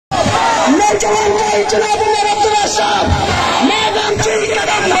नौजवान भाई जनाब अब्दुल्ला साहब मैदान से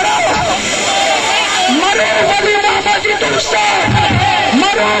कदम बढ़ाओ। मरो वली मामा जी दोस्त,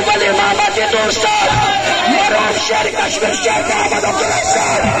 मरो वली मामा जी दोस्त, मरो शेर कश्मीर शेख मोहम्मद अब्दुल्ला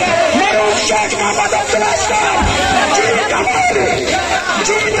साहब, मरो शेख मोहम्मद अब्दुल्ला साहब। जीत हमारी,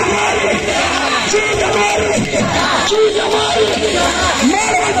 जीत हमारी, जीत हमारी, जीत हमारी।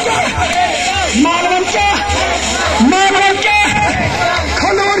 मालवन का मालवन का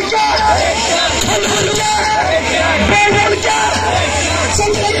खनौर का खनौर का बेगल का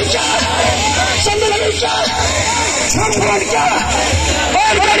संदली का संदली का छंदगढ़ का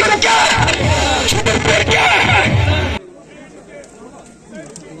और गरीब का छतरपुर का।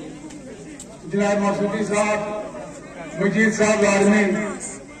 जनाब मसूदी साहब, मजीद साहब लाजमी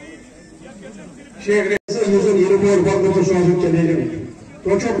शेख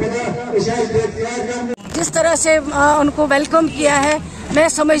जिस तरह से उनको वेलकम किया है, मैं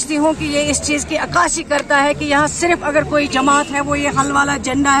समझती हूँ कि ये इस चीज़ की अक्कासी करता है कि यहाँ सिर्फ अगर कोई जमात है वो ये हल वाला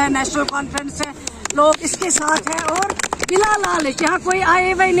झंडा है, नेशनल कॉन्फ्रेंस है, लोग इसके साथ हैं और बिला लालच यहाँ कोई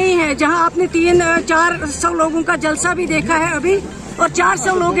आए हुए नहीं है। जहाँ आपने 300-400 लोगों का जलसा भी देखा है अभी, और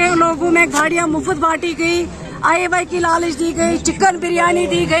 400 लोगों में गाड़ियाँ मुफ्त बांटी गई, आए हुए की लालच दी गई, चिकन बिरयानी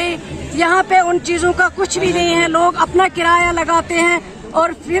दी गई। यहाँ पे उन चीजों का कुछ भी नहीं है। लोग अपना किराया लगाते हैं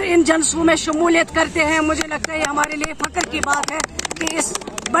और फिर इन जलसों में शमूलियत करते हैं। मुझे लगता है ये हमारे लिए फख्र की बात है कि इस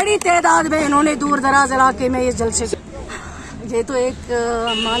बड़ी तादाद में इन्होंने दूर दराज इलाके में ये जलसे। ये तो एक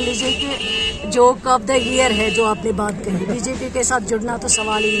मान लीजिए कि जोक ऑफ द ईयर है जो आपने बात कही। बीजेपी के साथ जुड़ना तो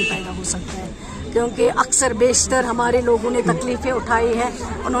सवाल ही नहीं पैदा हो सकता है, क्योंकि अक्सर बेशतर हमारे लोगों ने तकलीफें उठाई हैं,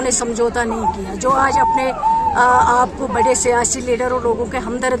 उन्होंने समझौता नहीं किया। जो आज अपने आपको बड़े सियासी लीडर और लोगों के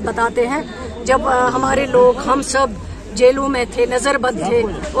हमदर्द बताते हैं, जब हमारे लोग हम सब जेलों में थे, नज़रबंद थे,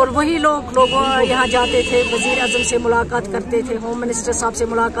 और वही लोग यहाँ जाते थे, वज़ीर आज़म से मुलाकात करते थे, होम मिनिस्टर साहब से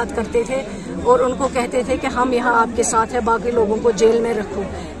मुलाकात करते थे और उनको कहते थे कि हम यहाँ आपके साथ हैं, बाकी लोगों को जेल में रखो।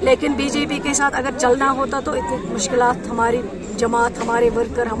 लेकिन बीजेपी के साथ अगर चलना होता तो इतनी मुश्किलात हमारी जमात, हमारे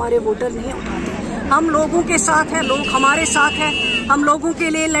वर्कर, हमारे वोटर नहीं उठाते। हम लोगों के साथ हैं, लोग हमारे साथ हैं, हम लोगों के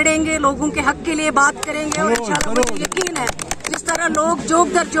लिए लड़ेंगे, लोगों के हक के लिए बात करेंगे और इंशाल्लाह मुझे यकीन है जिस तरह लोग जोक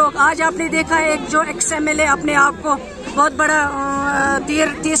दर जोक, आज आपने देखा है एक जो एक्स MLA अपने आप को बहुत बड़ा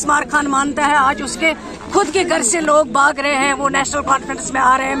तीस मार खान मानता है, आज उसके खुद के घर से लोग भाग रहे हैं, वो नेशनल कॉन्फ्रेंस में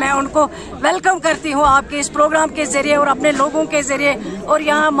आ रहे हैं। मैं उनको वेलकम करती हूँ आपके इस प्रोग्राम के जरिए और अपने लोगों के जरिए, और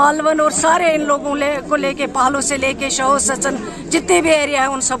यहाँ मालवन और सारे इन लोगों को लेके पालो से लेके शहो सचन जितने भी एरिया है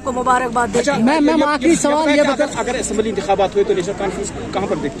उन सबको मुबारकबाद देती हूँ। मैम आखिरी सवाल ये बता, अगर असेंबली इंतखाबात हुए तो नेशनल कॉन्फ्रेंस कहाँ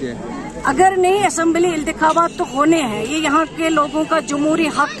पर देखते हैं? अगर नहीं असेंबली इंतखाबात तो होने हैं, ये यहाँ के लोगों का जमहूरी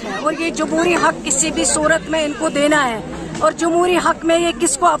हक है और ये जमहूरी हक किसी भी सूरत में इनको देना है। और जमहूरी हक में ये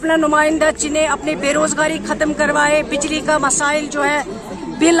किसको अपना नुमाइंदा चुने, अपनी बेरोजगारी खत्म करवाए, बिजली का मसाइल जो है,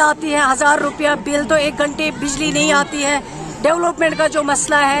 बिल आती है 1000 रुपया बिल, तो 1 घंटे बिजली नहीं आती है। डेवलपमेंट का जो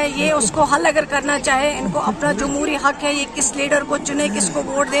मसला है ये उसको हल अगर करना चाहे, इनको अपना जमहूरी हक है, ये किस लीडर को चुने, किसको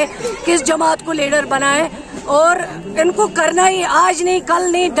वोट दे, किस जमात को लीडर बनाए, और इनको करना ही आज नहीं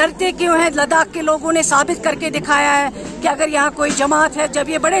कल नहीं। डरते क्यों हैं? लद्दाख के लोगों ने साबित करके दिखाया है कि अगर यहाँ कोई जमात है, जब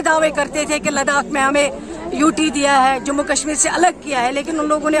ये बड़े दावे करते थे कि लद्दाख में हमें यूटी दिया है, जम्मू कश्मीर से अलग किया है, लेकिन उन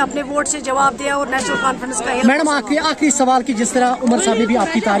लोगों ने अपने वोट से जवाब दिया और नेशनल कॉन्फ्रेंस का। मैडम आखिरी सवाल की, जिस तरह उमर साहब ने भी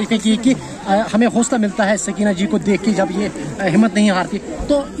आपकी तारीफें की कि हमें हौसला मिलता है सकीना जी को देख के, जब ये हिम्मत नहीं हारती,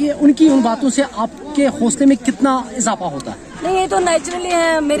 तो ये उनकी उन बातों से आपके हौसले में कितना इजाफा होता है? नहीं, ये तो नेचुरली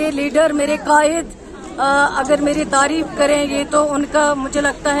है। मेरे लीडर, मेरे कायद अगर मेरी तारीफ करें, ये तो उनका मुझे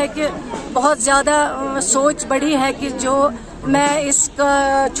लगता है कि बहुत ज्यादा सोच बड़ी है कि जो मैं इस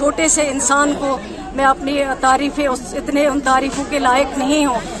छोटे से इंसान को मैं अपनी तारीफें इतने उन तारीफों के लायक नहीं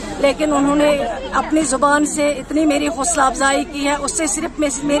हूँ, लेकिन उन्होंने अपनी जुबान से इतनी मेरी हौसला अफजाई की है। उससे सिर्फ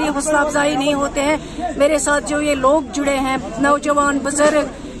मेरी हौसला अफजाई नहीं होते हैं, मेरे साथ जो ये लोग जुड़े हैं, नौजवान, बुजुर्ग,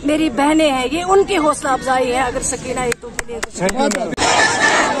 मेरी बहनें हैं, ये उनकी हौसला अफजाई है। अगर सकीना इत्तू के लिए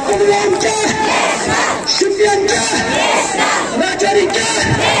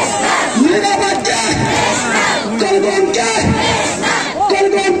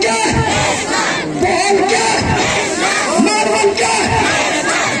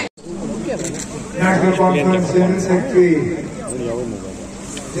नेशनल कॉन्फ्रेंस जनरल सेक्रेटरी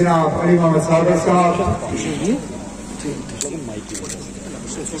जनाब अली मोहम्मद सागर साहब,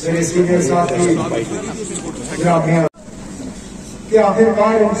 मेरे सीनियर साथी जनाब कि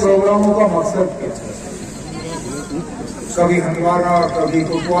आखिरकार इन प्रोग्रामों का मकसद क्या है? कभी हंदवारा, कभी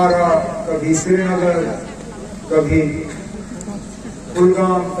कुपवारा, कभी श्रीनगर, कभी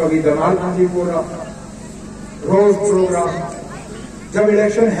कुलगाम, कभी दमाल मंजीपुरा, रोज प्रोग्राम। जब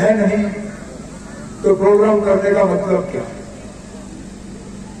इलेक्शन है नहीं तो प्रोग्राम करने का मतलब क्या?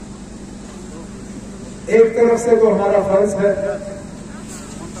 एक तरफ से तो हमारा फर्ज है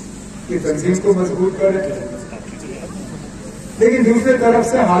कि तंजीम को मजबूत करें, लेकिन दूसरी तरफ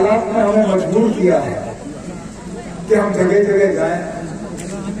से हालात ने हमें मजबूर किया है कि हम जगह जगह जाएं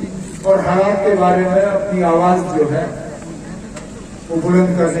और हालात के बारे में अपनी आवाज जो है वो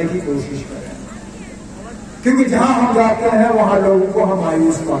बुलंद करने की कोशिश करें, क्योंकि जहां हम जाते हैं वहां लोगों को हम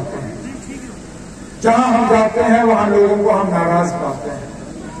मायूस पाते हैं, जहां हम जाते हैं वहां लोगों को हम नाराज पाते हैं,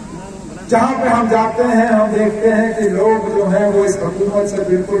 जहां पे हम जाते हैं हम देखते हैं कि लोग जो हैं वो इस हुकूमत से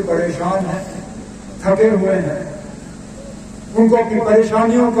बिल्कुल परेशान हैं, थके हुए हैं, उनको अपनी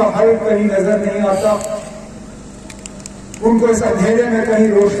परेशानियों का हल कहीं नजर नहीं आता, उनको इस अंधेरे में कहीं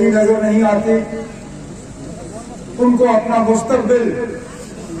रोशनी नजर नहीं आती, उनको अपना मुस्तकबिल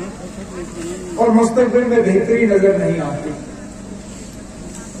और मुस्तकबिल में बेहतरी नजर नहीं आती।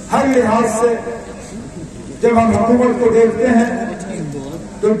 हर लिहाज से जब हम हुकूमत को देखते हैं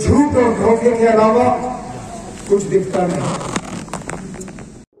तो झूठ और धोखे के अलावा कुछ दिखता नहीं।